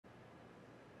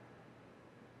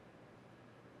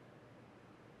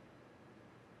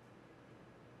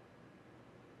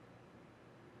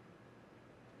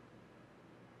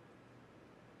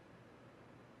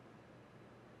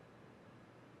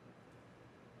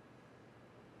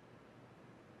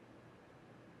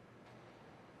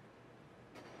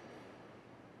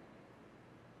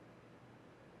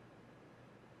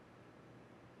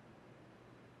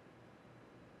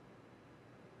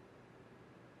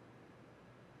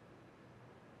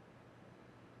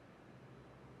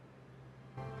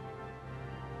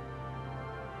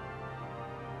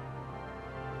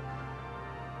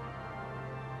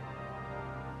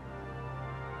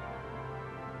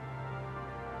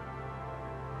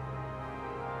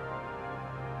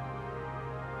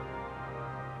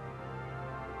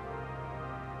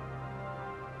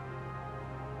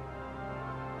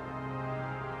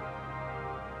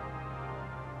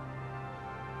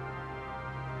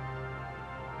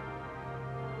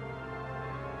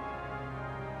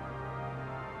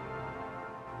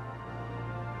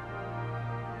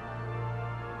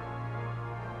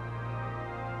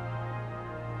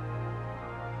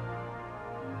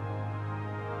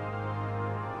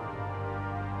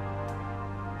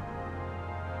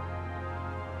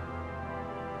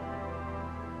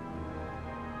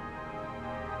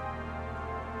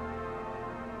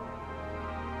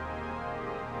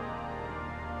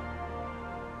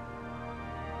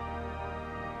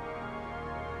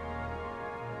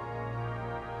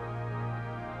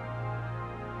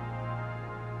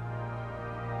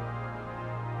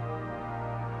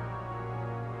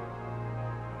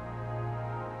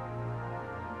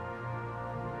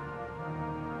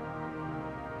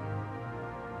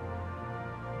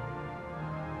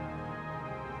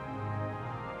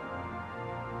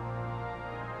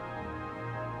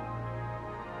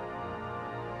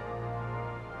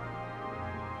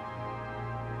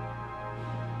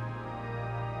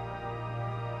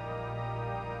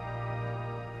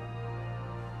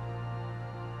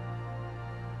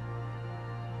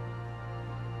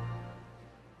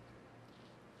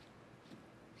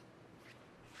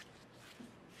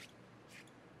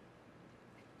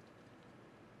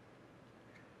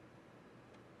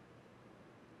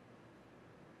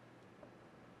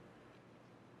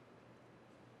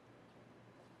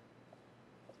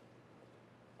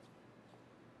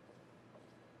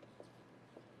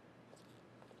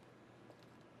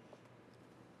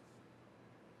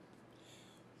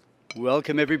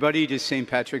Welcome everybody to St.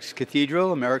 Patrick's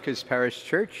Cathedral, America's Parish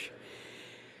Church.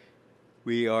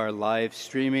 We are live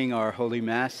streaming our Holy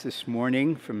Mass this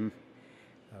morning from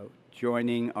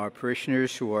joining our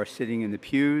parishioners who are sitting in the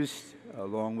pews,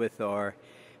 along with our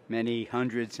many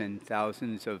hundreds and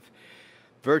thousands of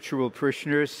virtual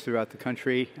parishioners throughout the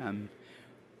country. I'm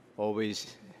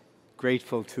always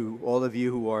grateful to all of you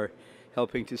who are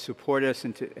helping to support us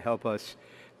and to help us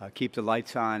keep the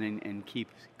lights on and keep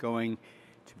going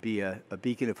to be a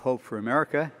beacon of hope for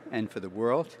America and for the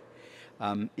world.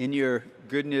 In your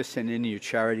goodness and in your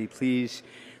charity, please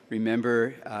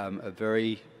remember a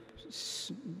very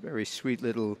sweet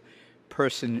little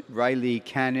person, Riley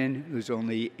Cannon, who's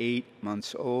only 8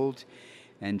 months old,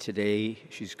 and today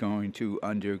she's going to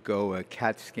undergo a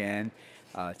CAT scan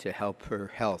to help her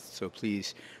health. So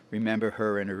please remember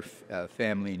her and her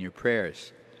family in your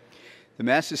prayers. The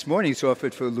Mass this morning is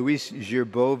offered for Luis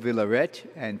Girbeau Villaret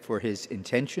and for his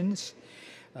intentions.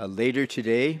 Later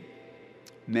today,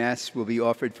 Mass will be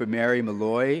offered for Mary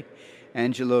Malloy,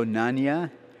 Angelo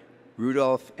Nania,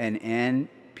 Rudolph and Anne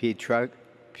Pietra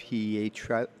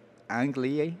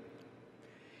Anglia,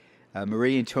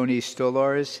 Marie and Tony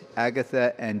Stolars,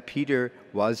 Agatha and Peter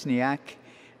Wozniak,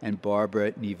 and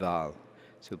Barbara Nival.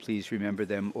 So please remember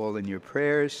them all in your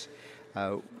prayers.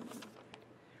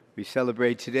 We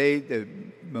celebrate today the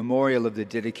memorial of the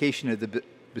dedication of the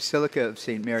Basilica of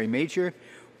St. Mary Major,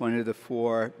 one of the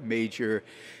 4 major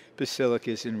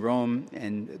basilicas in Rome,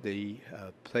 and the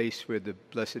place where the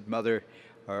Blessed Mother,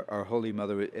 our Holy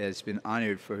Mother, has been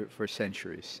honored for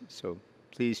centuries. So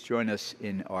please join us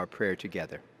in our prayer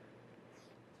together.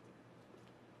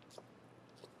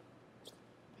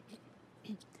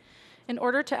 In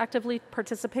order to actively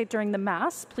participate during the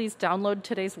Mass, please download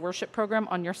today's worship program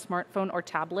on your smartphone or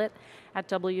tablet at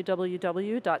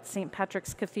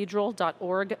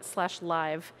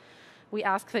www.stpatrickscathedral.org/live. We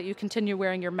ask that you continue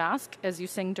wearing your mask as you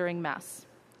sing during Mass.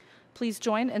 Please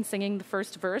join in singing the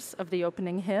first verse of the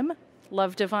opening hymn,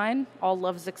 Love Divine, All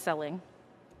Loves Excelling.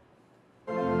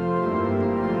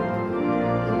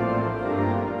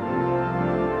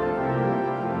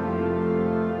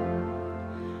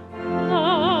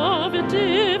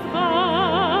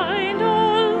 Divine,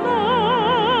 all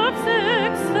loves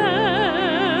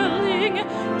excelling,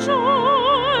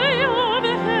 joy of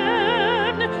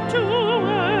heaven to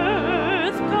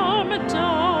earth come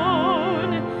down,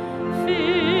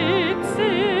 fix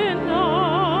in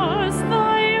us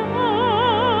thy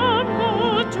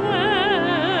humble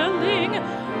dwelling,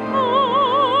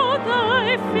 all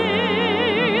thy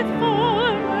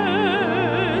faithful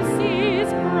mercies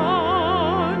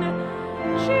crown.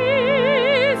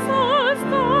 Jesus,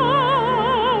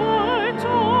 thou art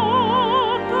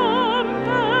all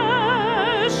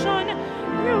compassion,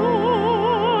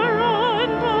 pure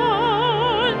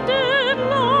unbounded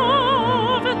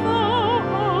love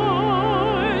thou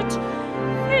art.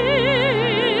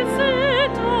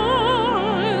 Visit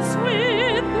us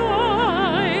with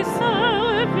thy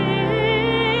salvation,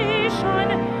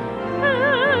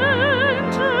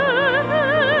 enter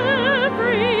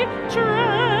every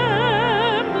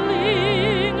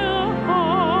trembling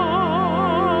heart.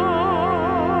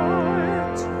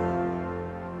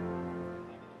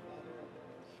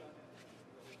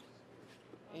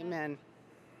 Amen.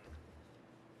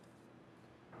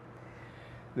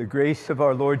 The grace of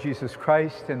our Lord Jesus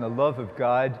Christ and the love of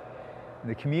God and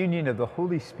the communion of the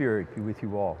Holy Spirit be with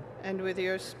you all. And with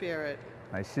your spirit.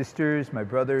 My sisters, my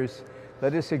brothers,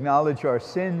 let us acknowledge our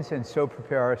sins and so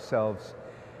prepare ourselves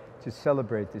to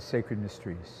celebrate the sacred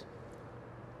mysteries.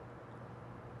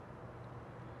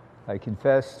 I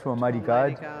confess to Almighty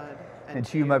God and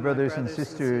to you, my brothers and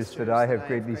sisters, that I have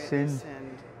greatly sinned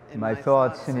in my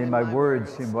thoughts and in my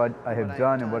words, in what I have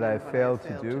done and what I have failed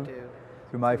to do,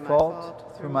 through my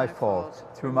fault,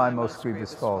 through my most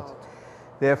grievous fault.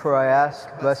 Therefore I ask,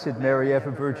 Blessed Mary,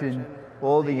 ever Virgin,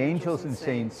 all the angels and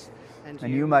saints, and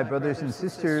you, my brothers and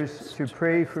sisters, to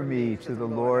pray for me to the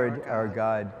Lord our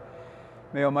God.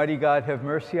 May Almighty God have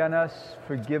mercy on us,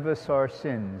 forgive us our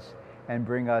sins, and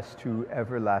bring us to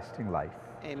everlasting life.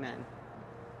 Amen.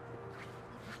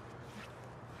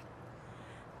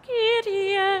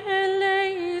 Kyrie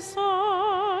eleison,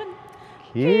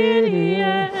 Kyrie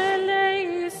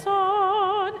eleison,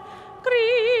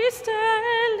 Christe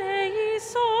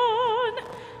eleison,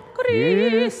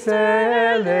 Christe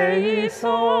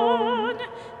eleison,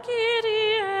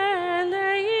 Kyrie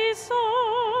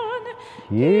eleison,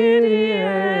 Kyrie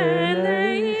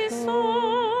eleison.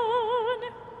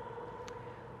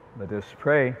 Let us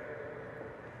pray.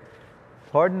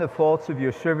 Pardon the faults of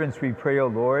your servants, we pray, O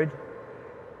Lord,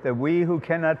 that we who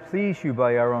cannot please you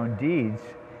by our own deeds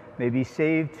may be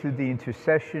saved through the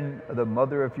intercession of the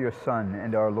Mother of your Son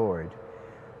and our Lord,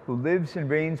 who lives and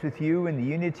reigns with you in the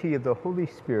unity of the Holy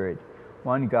Spirit,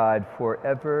 one God,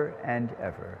 forever and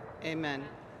ever. Amen.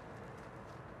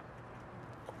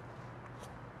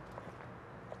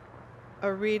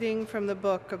 A reading from the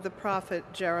book of the prophet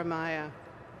Jeremiah.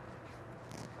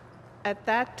 At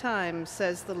that time,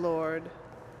 says the Lord,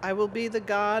 I will be the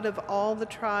God of all the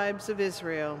tribes of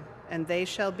Israel, and they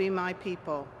shall be my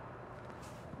people.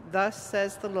 Thus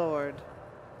says the Lord,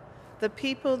 the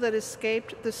people that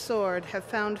escaped the sword have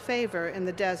found favor in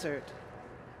the desert.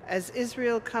 As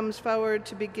Israel comes forward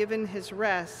to be given his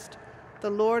rest, the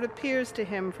Lord appears to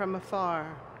him from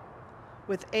afar.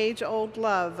 With age-old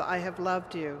love I have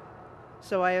loved you,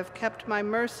 so I have kept my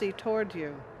mercy toward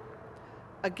you.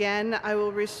 Again I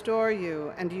will restore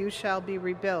you, and you shall be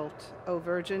rebuilt, O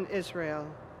Virgin Israel.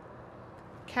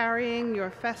 Carrying your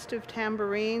festive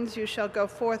tambourines, you shall go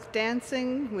forth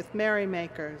dancing with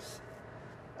merrymakers.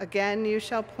 Again you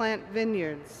shall plant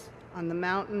vineyards on the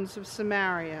mountains of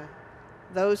Samaria.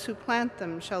 Those who plant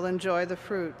them shall enjoy the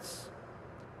fruits.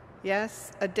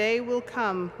 Yes, a day will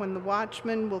come when the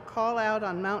watchman will call out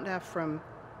on Mount Ephraim,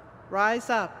 rise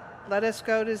up, let us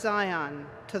go to Zion,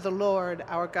 to the Lord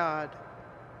our God.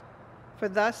 For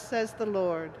thus says the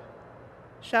Lord,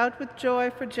 shout with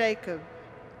joy for Jacob,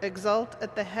 exult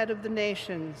at the head of the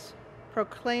nations,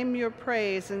 proclaim your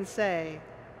praise and say,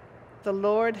 the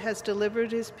Lord has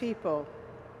delivered his people,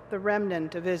 the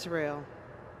remnant of Israel.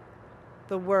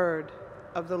 The word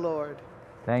of the Lord.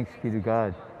 Thanks be to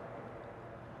God.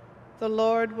 The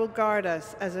Lord will guard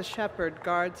us as a shepherd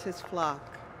guards his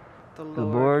flock. The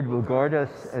Lord will guard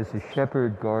us as a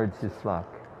shepherd guards his flock.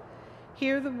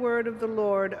 Hear the word of the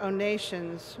Lord, O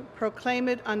nations. Proclaim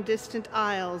it on distant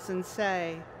isles and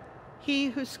say, he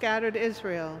who scattered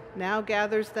Israel now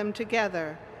gathers them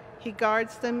together. He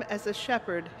guards them as a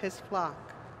shepherd his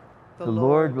flock. The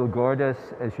Lord will guard us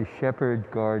as a shepherd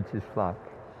guards his flock.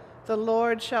 The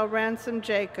Lord shall ransom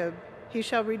Jacob. He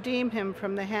shall redeem him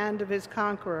from the hand of his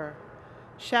conqueror.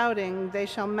 Shouting, they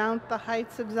shall mount the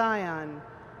heights of Zion.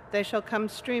 They shall come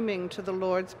streaming to the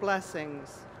Lord's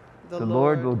blessings. The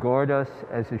Lord will guard us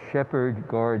as a shepherd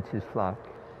guards his flock.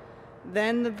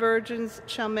 Then the virgins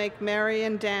shall make merry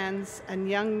and dance, and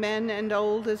young men and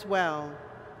old as well.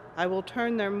 I will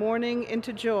turn their mourning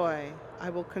into joy. I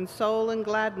will console and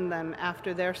gladden them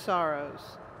after their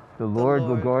sorrows. The Lord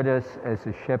will guard us as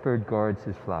a shepherd guards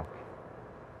his flock.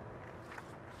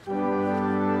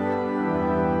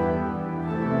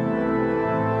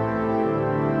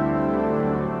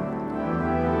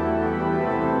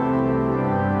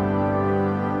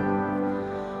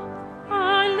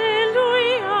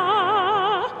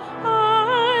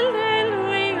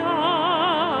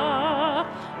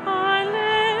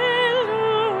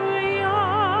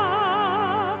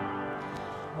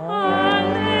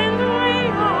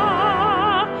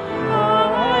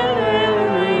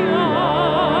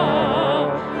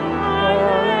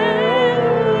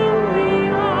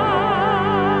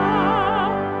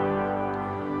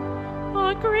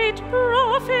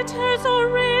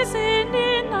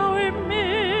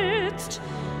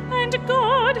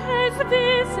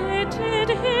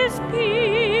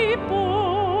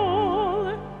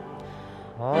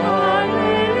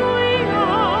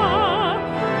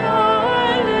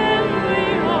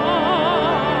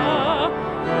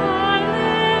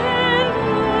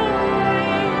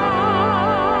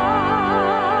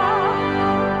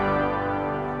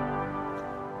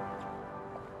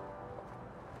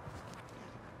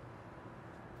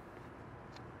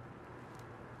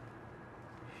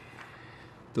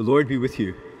 The Lord be with you.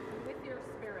 And with your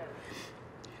spirit.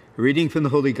 A reading from the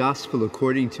Holy Gospel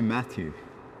according to Matthew.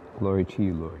 Glory to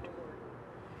you, Lord.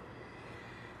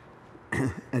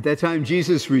 At that time,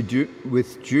 Jesus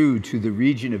withdrew to the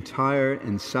region of Tyre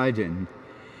and Sidon.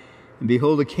 And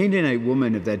behold, a Canaanite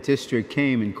woman of that district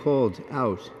came and called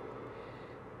out,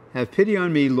 have pity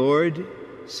on me, Lord,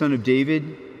 Son of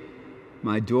David.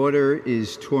 My daughter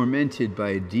is tormented by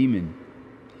a demon.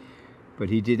 But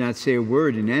he did not say a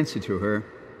word in answer to her.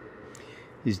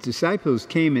 His disciples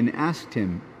came and asked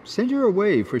him, send her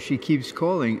away, for she keeps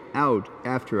calling out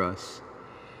after us.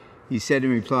 He said in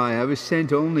reply, I was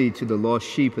sent only to the lost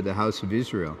sheep of the house of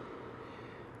Israel.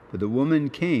 But the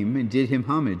woman came and did him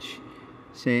homage,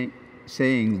 saying,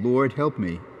 Lord, help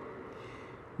me.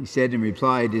 He said in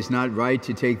reply, it is not right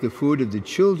to take the food of the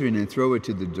children and throw it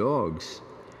to the dogs.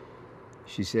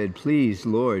 She said, please,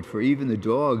 Lord, for even the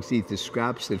dogs eat the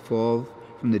scraps that fall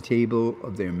from the table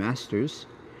of their masters.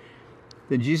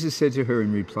 Then Jesus said to her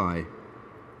in reply,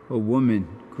 O woman,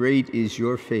 great is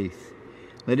your faith.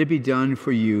 Let it be done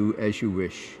for you as you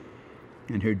wish.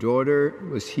 and her daughter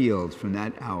was healed from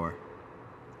that hour.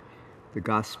 The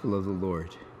Gospel of the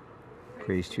Lord.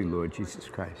 Praise to you, Lord Jesus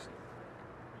Christ.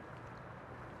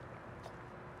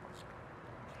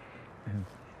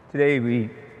 Today we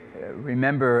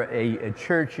remember a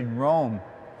church in Rome,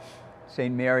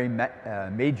 St. Mary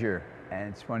Major, and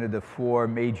it's one of the 4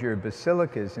 major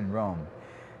basilicas in Rome.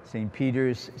 St.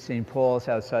 Peter's, St. Paul's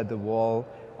outside the wall,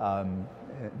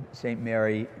 St.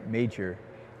 Mary Major.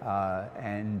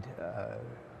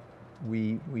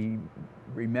 We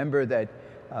remember that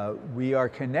we are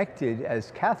connected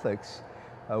as Catholics.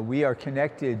 We are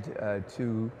connected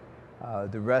to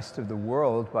the rest of the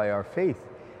world by our faith.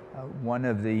 One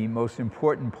of the most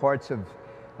important parts of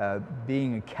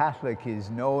being a Catholic is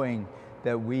knowing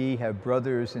that we have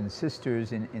brothers and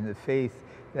sisters in the faith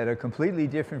that are completely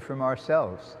different from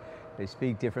ourselves. They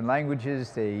speak different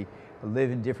languages, they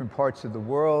live in different parts of the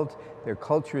world, their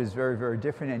culture is very, very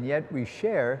different, and yet we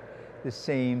share the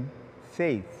same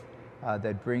faith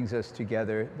that brings us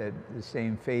together, that the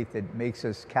same faith that makes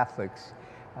us Catholics.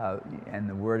 And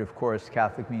the word, of course,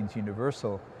 Catholic means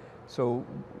universal. So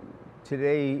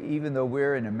today, even though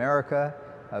we're in America,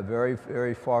 very,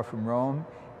 very far from Rome,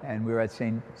 and we're at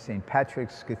St.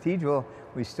 Patrick's Cathedral,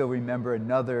 we still remember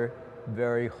another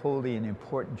very holy and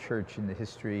important church in the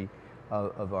history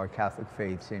of our Catholic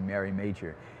faith, St. Mary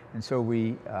Major. And so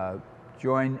we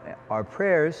join our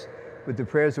prayers with the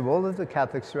prayers of all of the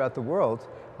Catholics throughout the world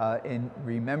in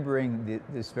remembering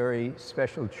this very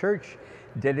special church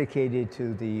dedicated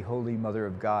to the Holy Mother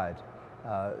of God,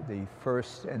 the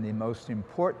first and the most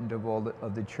important of all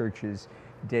of the churches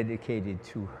dedicated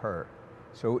to her.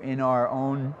 So in our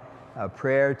own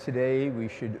prayer today, we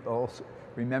should also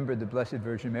remember the Blessed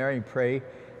Virgin Mary, pray,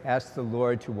 ask the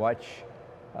Lord to watch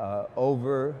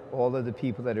over all of the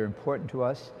people that are important to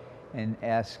us, and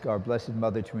ask our Blessed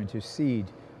Mother to intercede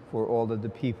for all of the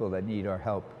people that need our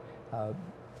help.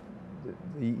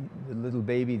 The little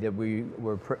baby that we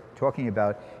were talking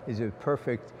about is a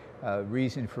perfect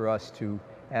reason for us to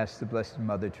ask the Blessed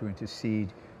Mother to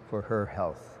intercede for her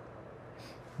health.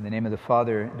 In the name of the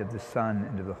Father, and of the Son,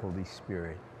 and of the Holy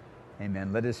Spirit.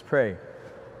 Amen. Let us pray.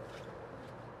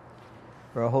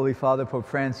 For our Holy Father, Pope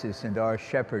Francis, and our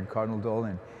shepherd, Cardinal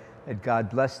Dolan, that God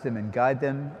bless them and guide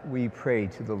them, we pray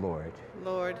to the Lord.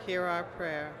 Lord, hear our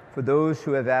prayer. For those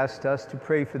who have asked us to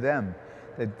pray for them,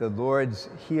 that the Lord's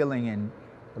healing and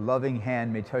loving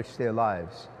hand may touch their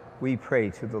lives, we pray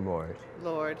to the Lord.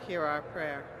 Lord, hear our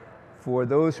prayer. For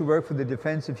those who work for the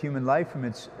defense of human life from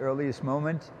its earliest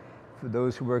moment, for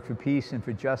those who work for peace and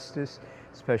for justice,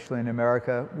 especially in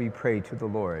America, we pray to the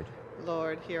Lord.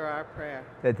 Lord, hear our prayer.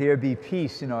 That there be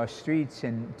peace in our streets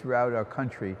and throughout our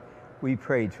country, we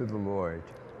pray to the Lord.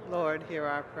 Lord, hear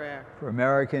our prayer. For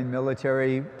American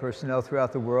military personnel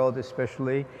throughout the world,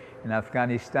 especially in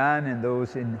Afghanistan and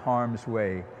those in harm's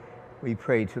way, we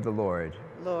pray to the Lord.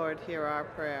 Lord, hear our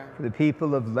prayer. For the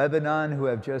people of Lebanon who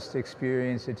have just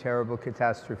experienced a terrible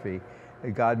catastrophe,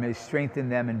 that God may strengthen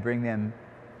them and bring them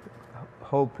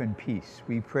hope and peace,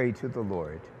 we pray to the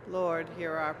Lord. Lord,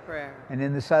 hear our prayer. And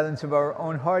in the silence of our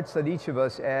own hearts, let each of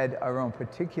us add our own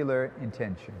particular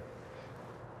intention.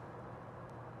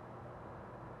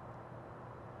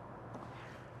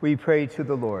 We pray to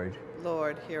the Lord.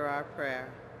 Lord, hear our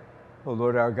prayer. O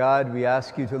Lord our God, we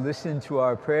ask you to listen to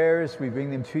our prayers. We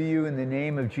bring them to you in the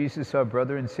name of Jesus, our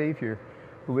brother and Savior,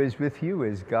 who is with you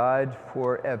as God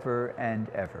forever and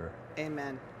ever.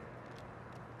 Amen.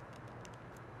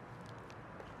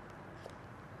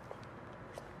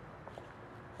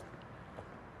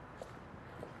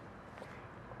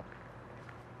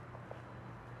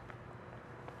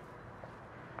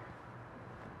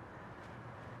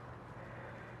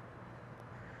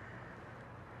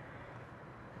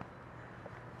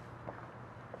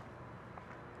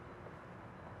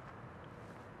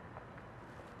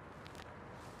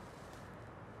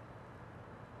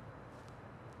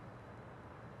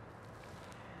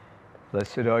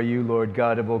 Blessed are you, Lord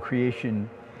God of all creation,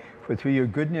 for through your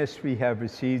goodness we have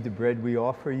received the bread we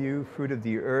offer you, fruit of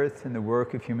the earth and the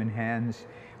work of human hands,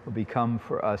 will become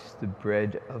for us the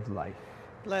bread of life.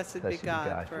 Blessed be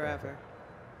God forever.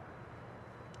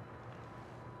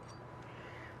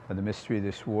 By the mystery of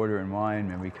this water and wine,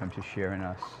 may we come to share in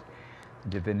us the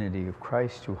divinity of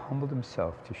Christ, who humbled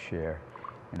himself to share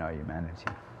in our humanity.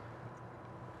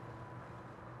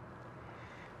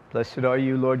 Blessed are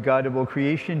you, Lord God of all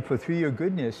creation, for through your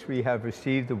goodness we have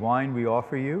received the wine we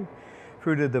offer you,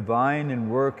 fruit of the vine and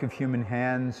work of human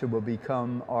hands, that will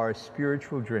become our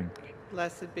spiritual drink.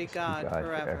 Blessed be God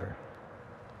forever.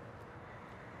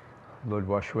 Lord,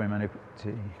 wash away my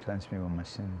iniquity, cleanse me of my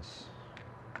sins.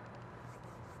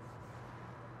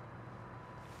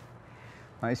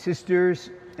 My sisters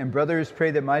and brothers,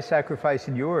 pray that my sacrifice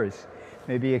and yours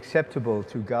may be acceptable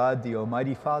to God, the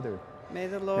Almighty Father. May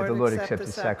the Lord accept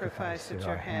the sacrifice at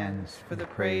your hands for the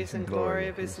praise and glory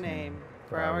of his name,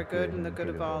 for our good and the good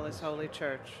of all his holy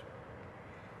church.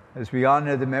 As we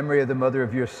honor the memory of the mother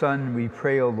of your Son, we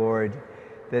pray, O Lord,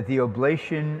 that the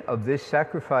oblation of this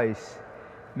sacrifice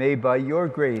may by your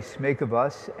grace make of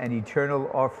us an eternal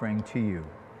offering to you.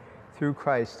 Through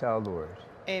Christ our Lord.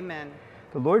 Amen.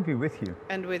 The Lord be with you.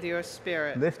 And with your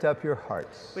spirit. Lift up your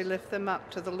hearts. We lift them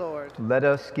up to the Lord. Let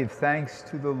us give thanks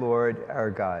to the Lord our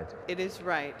God. It is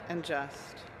right and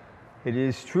just. It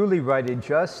is truly right and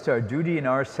just, our duty and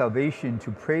our salvation,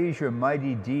 to praise your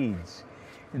mighty deeds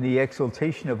in the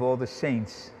exaltation of all the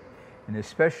saints, and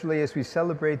especially as we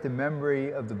celebrate the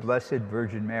memory of the Blessed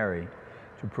Virgin Mary,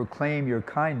 to proclaim your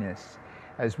kindness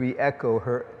as we echo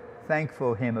her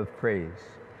thankful hymn of praise.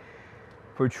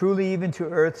 For truly even to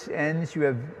earth's ends you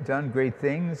have done great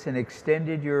things and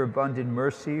extended your abundant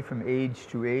mercy from age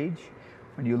to age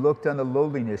when you looked on the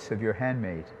lowliness of your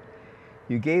handmaid.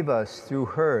 You gave us through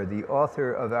her, the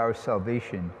author of our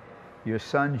salvation, your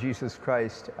Son, Jesus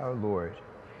Christ, our Lord.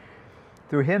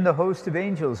 Through him the host of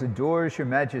angels adores your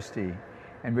majesty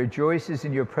and rejoices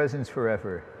in your presence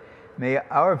forever. May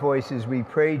our voices, we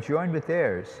pray, join with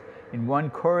theirs in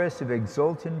one chorus of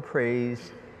exultant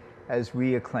praise as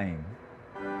we acclaim.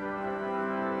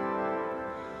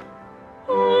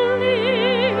 Holy,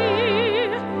 holy,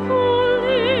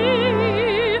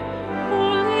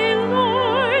 holy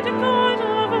Lord God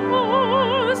of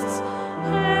hosts,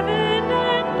 heaven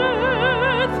and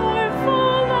earth are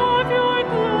full of your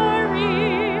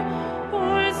glory.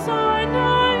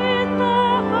 Hosanna in the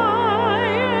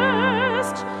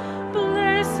highest.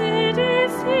 Blessed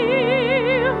is he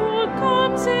who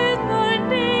comes in the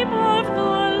name of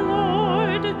the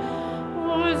Lord.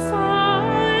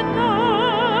 Hosanna in the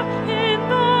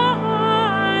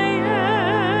highest.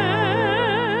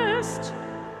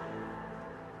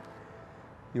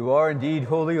 You are indeed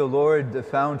holy, O Lord, the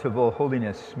fount of all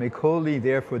holiness. Make holy,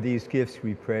 therefore, these gifts,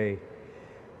 we pray,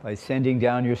 by sending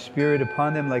down your Spirit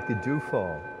upon them like the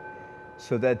dewfall,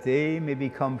 so that they may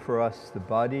become for us the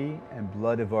body and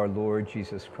blood of our Lord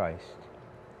Jesus Christ.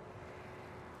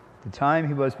 The time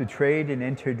he was betrayed and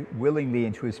entered willingly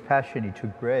into his passion, he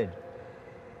took bread,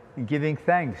 and giving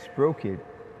thanks, broke it,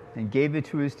 and gave it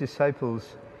to his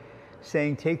disciples,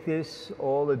 saying, "Take this,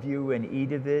 all of you, and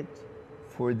eat of it,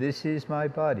 for this is my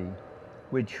body,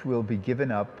 which will be given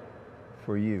up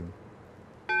for you."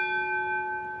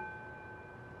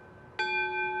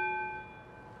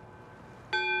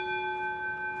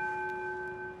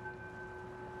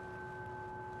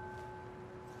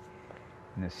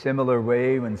 In a similar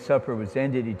way, when supper was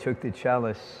ended, he took the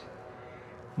chalice.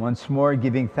 Once more,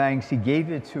 giving thanks, he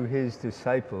gave it to his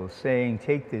disciples, saying,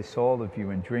 "Take this, all of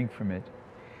you, and drink from it.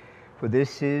 For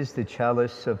this is the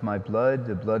chalice of my blood,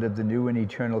 the blood of the new and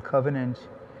eternal covenant,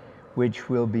 which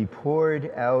will be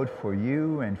poured out for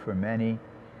you and for many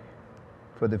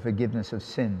for the forgiveness of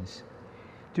sins.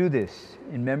 Do this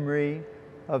in memory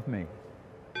of me."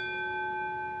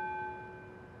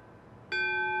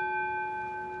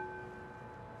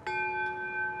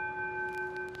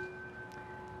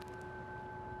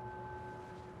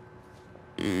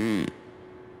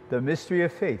 The mystery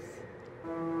of faith.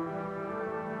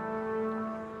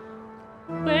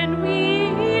 When we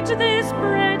eat this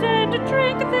bread and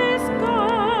drink this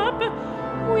cup,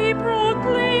 we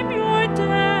proclaim your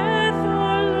death,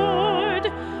 O Lord,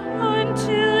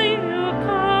 until you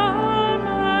come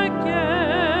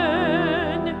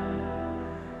again.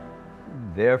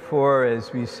 Therefore,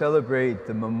 as we celebrate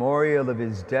the memorial of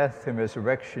his death and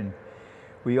resurrection,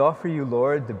 we offer you,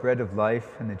 Lord, the bread of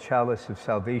life and the chalice of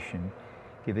salvation,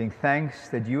 giving thanks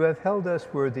that you have held us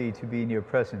worthy to be in your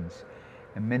presence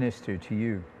and minister to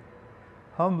you.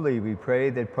 Humbly we pray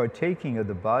that, partaking of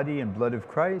the body and blood of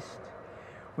Christ,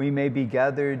 we may be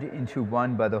gathered into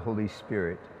one by the Holy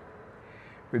Spirit.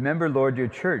 Remember, Lord, your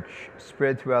church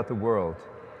spread throughout the world,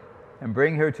 and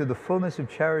bring her to the fullness of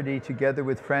charity, together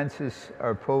with Francis,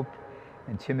 our Pope,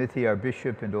 and Timothy, our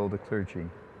Bishop, and all the clergy.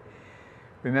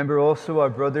 Remember also our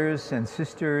brothers and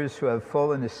sisters who have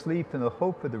fallen asleep in the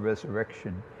hope of the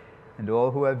resurrection, and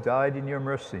all who have died in your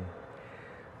mercy.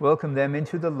 Welcome them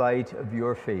into the light of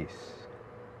your face.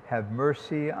 Have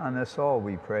mercy on us all,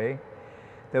 we pray,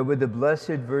 that with the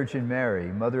Blessed Virgin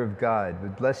Mary, Mother of God,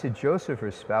 with blessed Joseph, her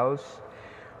spouse,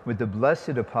 with the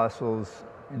blessed apostles,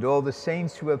 and all the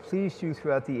saints who have pleased you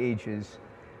throughout the ages,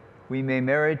 we may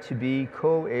merit to be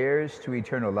co-heirs to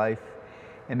eternal life,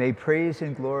 and may praise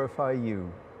and glorify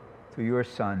you through your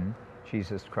Son,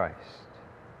 Jesus Christ.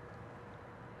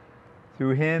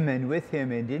 Through him and with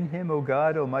him and in him, O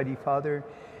God, Almighty Father,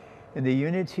 in the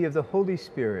unity of the Holy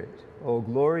Spirit, all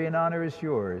glory and honor is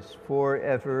yours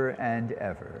forever and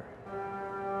ever.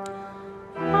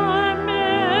 Amen.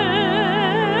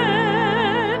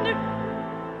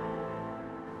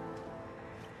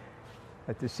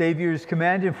 At the Savior's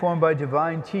command, informed by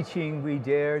divine teaching, we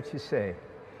dare to say,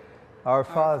 Our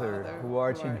Father, who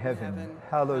art in heaven,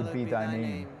 hallowed be thy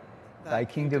name. Thy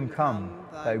kingdom come,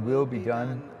 thy will be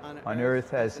done, on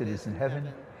earth as it is in heaven.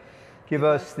 Give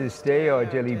us this day our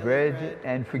daily bread,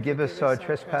 and forgive us our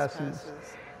trespasses,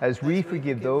 as we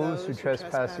forgive those who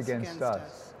trespass against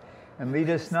us. And lead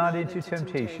us not into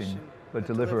temptation, but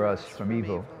deliver us from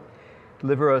evil.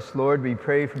 Deliver us, Lord, we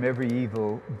pray, from every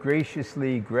evil.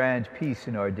 Graciously grant peace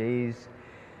in our days,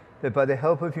 that by the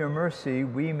help of your mercy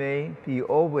we may be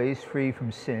always free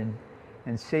from sin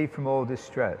and safe from all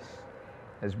distress,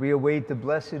 as we await the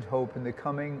blessed hope and the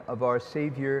coming of our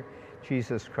Savior,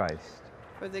 Jesus Christ.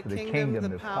 For the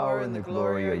kingdom, the power, and the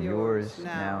glory are yours,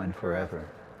 now and forever.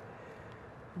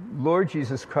 Lord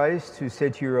Jesus Christ, who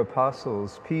said to your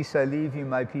apostles, Peace I leave you,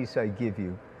 my peace I give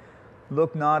you,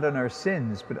 look not on our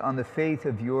sins, but on the faith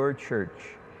of your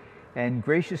church, and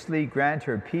graciously grant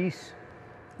her peace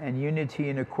and unity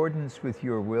in accordance with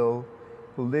your will,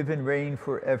 who live and reign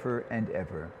forever and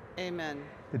ever. Amen.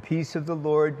 The peace of the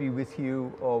Lord be with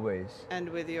you always. And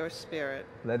with your spirit.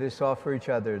 Let us offer each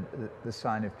other the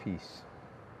sign of peace.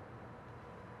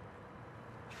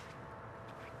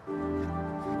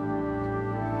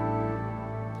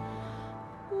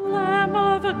 Lamb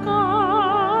of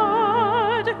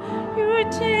God, you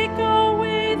take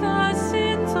away the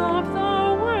sins of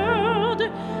the world.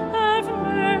 Have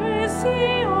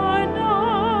mercy on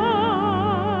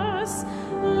us.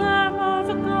 Lamb of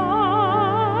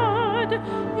God,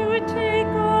 you take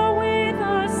away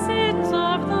the sins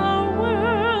of the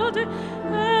world.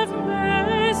 Have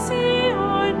mercy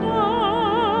on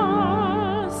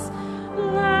us.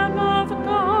 Lamb of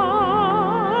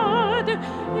God,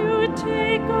 you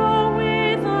take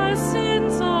away the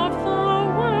sins of the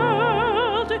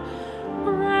world.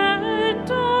 Grant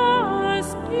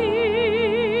us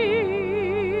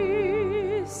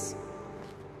peace.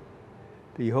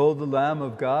 Behold the Lamb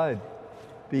of God.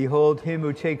 Behold him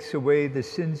who takes away the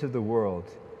sins of the world.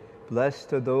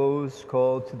 Blessed are those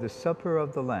called to the supper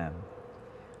of the Lamb.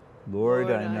 Lord,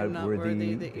 I am not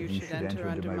worthy that you should enter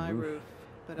under my roof,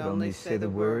 but only say the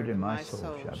word, and my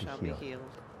soul shall be healed.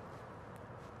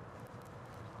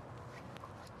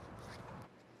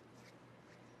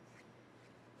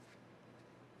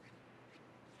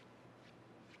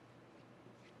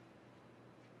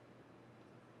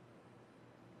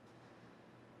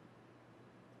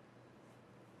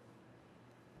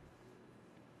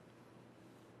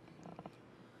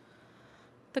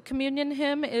 The communion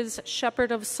hymn is Shepherd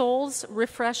of Souls,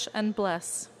 Refresh and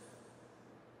Bless.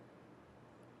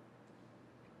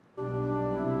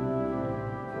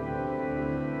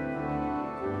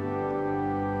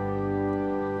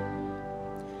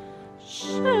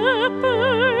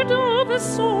 Shepherd of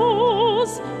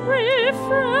souls,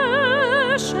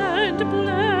 refresh and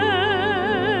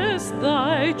bless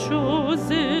thy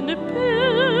chosen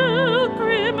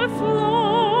pilgrim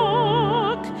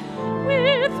flock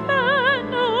with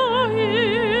manna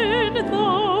in the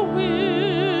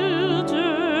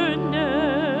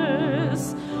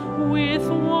wilderness, with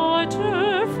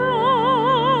water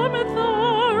from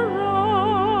the rock.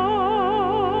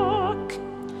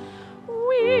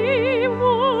 We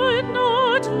would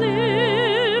not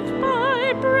live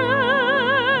by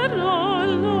bread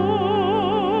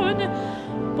alone,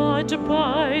 but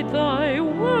by thy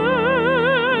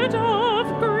word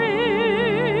of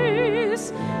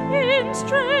grace, in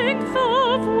strength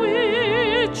of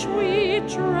which we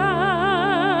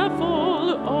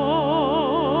travel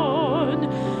on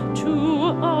to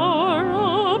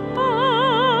our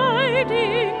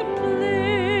abiding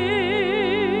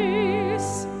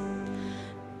place.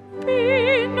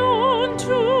 Be known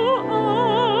to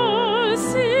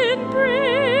us in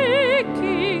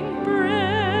breaking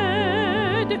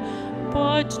bread,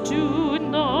 but do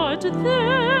not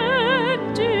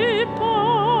then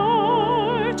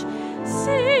depart.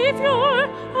 Savior,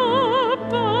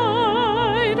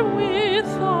 abide with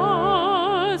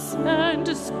us and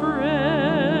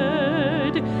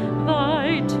spread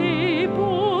thy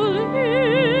table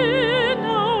in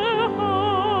our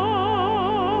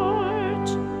heart.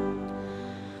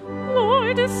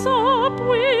 Lord, sup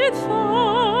with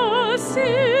us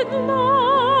in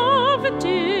love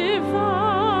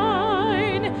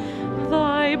divine,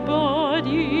 thy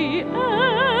body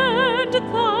and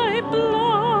thy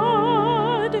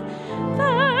blood,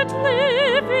 that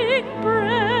living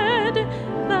bread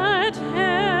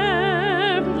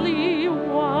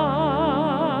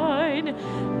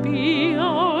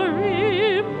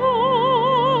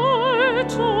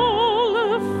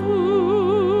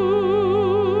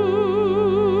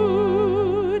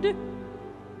Lord.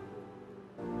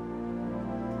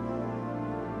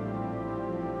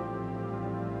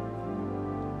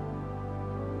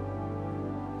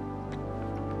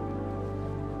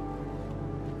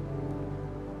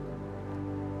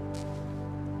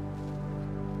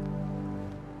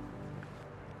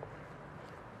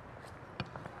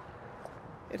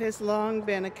 It has long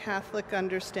been a Catholic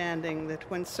understanding that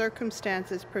when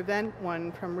circumstances prevent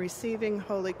one from receiving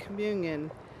Holy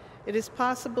Communion, it is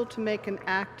possible to make an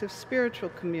act of spiritual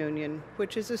communion,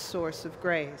 which is a source of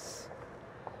grace.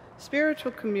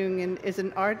 Spiritual communion is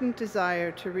an ardent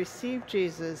desire to receive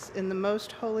Jesus in the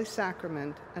most holy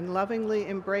sacrament and lovingly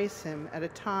embrace him at a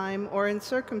time or in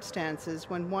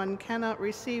circumstances when one cannot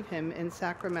receive him in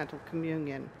sacramental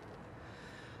communion.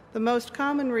 The most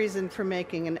common reason for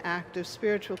making an act of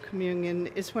spiritual communion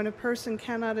is when a person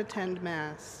cannot attend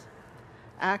Mass.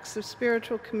 Acts of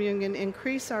spiritual communion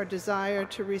increase our desire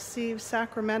to receive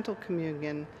sacramental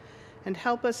communion and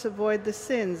help us avoid the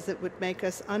sins that would make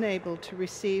us unable to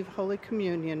receive Holy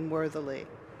Communion worthily.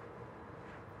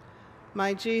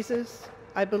 My Jesus,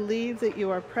 I believe that you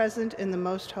are present in the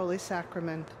most holy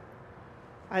sacrament.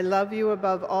 I love you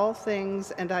above all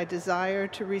things, and I desire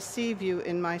to receive you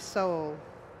in my soul.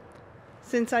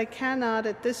 Since I cannot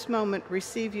at this moment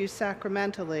receive you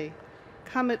sacramentally,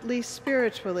 come at least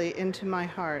spiritually into my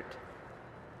heart.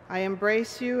 I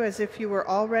embrace you as if you were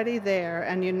already there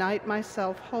and unite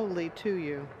myself wholly to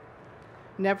you.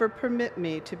 Never permit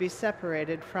me to be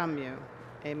separated from you.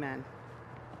 Amen.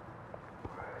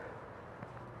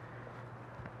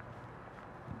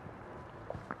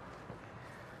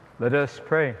 Let us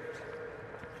pray.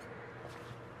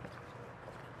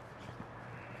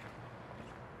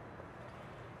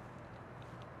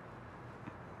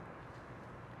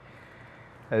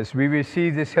 As we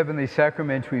receive this heavenly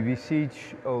sacrament, we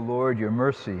beseech, O Lord, your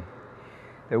mercy,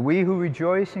 that we who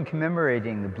rejoice in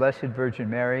commemorating the Blessed Virgin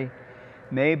Mary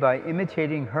may, by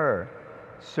imitating her,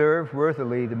 serve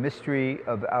worthily the mystery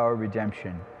of our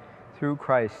redemption. Through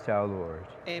Christ our Lord.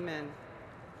 Amen.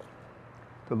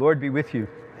 The Lord be with you.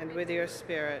 And with your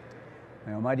spirit.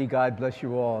 May Almighty God bless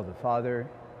you all, the Father,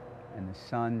 and the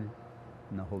Son,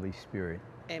 and the Holy Spirit.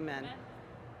 Amen.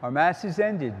 Our Mass is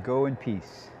ended. Go in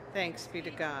peace. Thanks be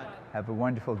to God. Have a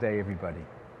wonderful day, everybody.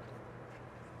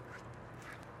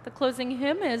 The closing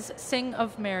hymn is Sing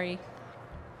of Mary.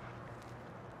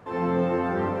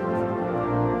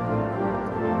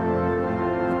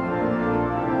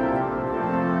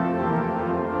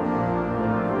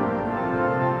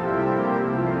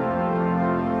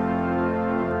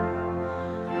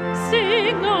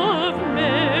 Sing of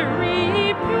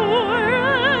Mary, pure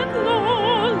and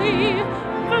lowly,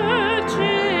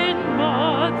 Virgin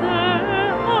Mother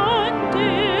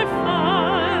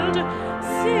undefiled.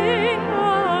 Sing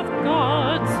of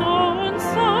God's own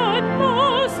Son,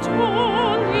 most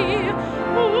holy,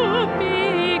 who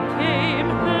became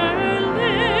her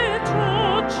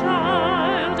little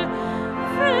child.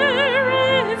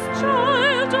 Fairest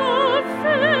child of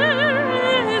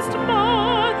fairest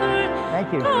mother, Thank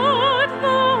you. God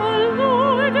the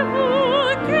Lord, who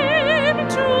came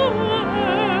to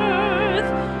earth,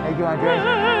 Thank you, Andre.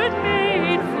 Word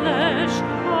made flesh,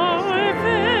 our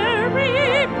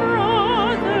very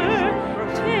brother,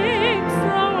 takes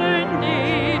our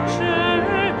nature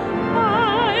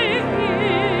by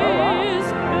his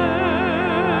birth.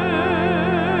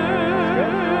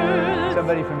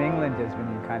 Somebody from England has been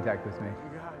in contact with me.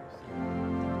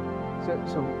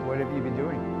 So what have you been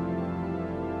doing?